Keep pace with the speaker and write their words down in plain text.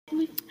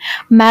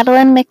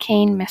Madeleine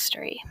McCann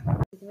Mystery.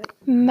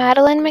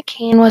 Madeleine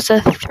McCann was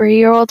a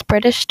 3-year-old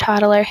British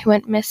toddler who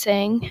went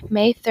missing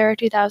May 3rd,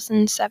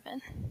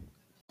 2007.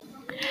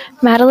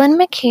 Madeleine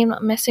McCann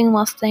went missing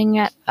while staying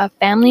at a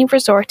family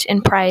resort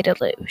in Praia da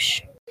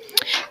Luz.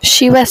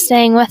 She was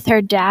staying with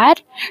her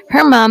dad,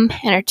 her mom,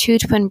 and her 2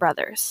 twin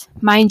brothers.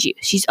 Mind you,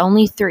 she's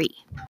only 3.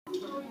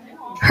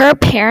 Her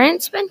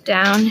parents went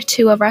down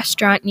to a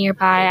restaurant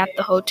nearby at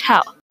the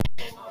hotel.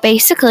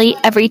 Basically,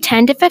 every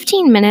 10 to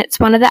 15 minutes,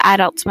 one of the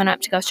adults went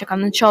up to go check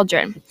on the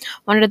children.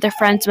 One of their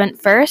friends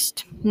went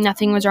first.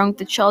 Nothing was wrong with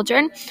the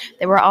children.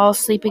 They were all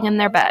sleeping in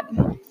their bed.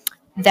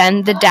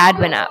 Then the dad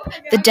went up.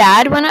 The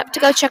dad went up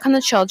to go check on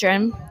the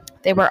children.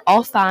 They were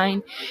all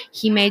fine.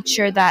 He made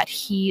sure that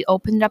he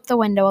opened up the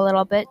window a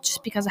little bit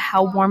just because of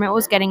how warm it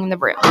was getting in the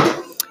room.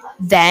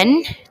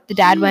 Then the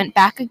dad went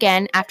back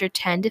again after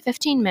 10 to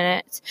 15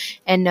 minutes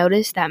and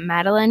noticed that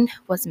Madeleine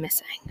was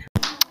missing.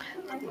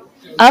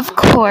 Of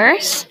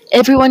course,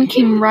 everyone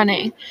came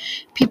running.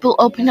 People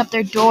opened up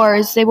their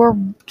doors. They were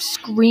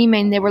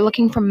screaming. They were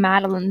looking for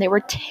Madeleine. They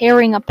were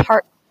tearing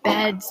apart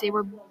beds. They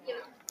were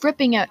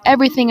ripping out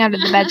everything out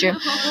of the bedroom,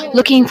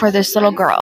 looking for this little girl.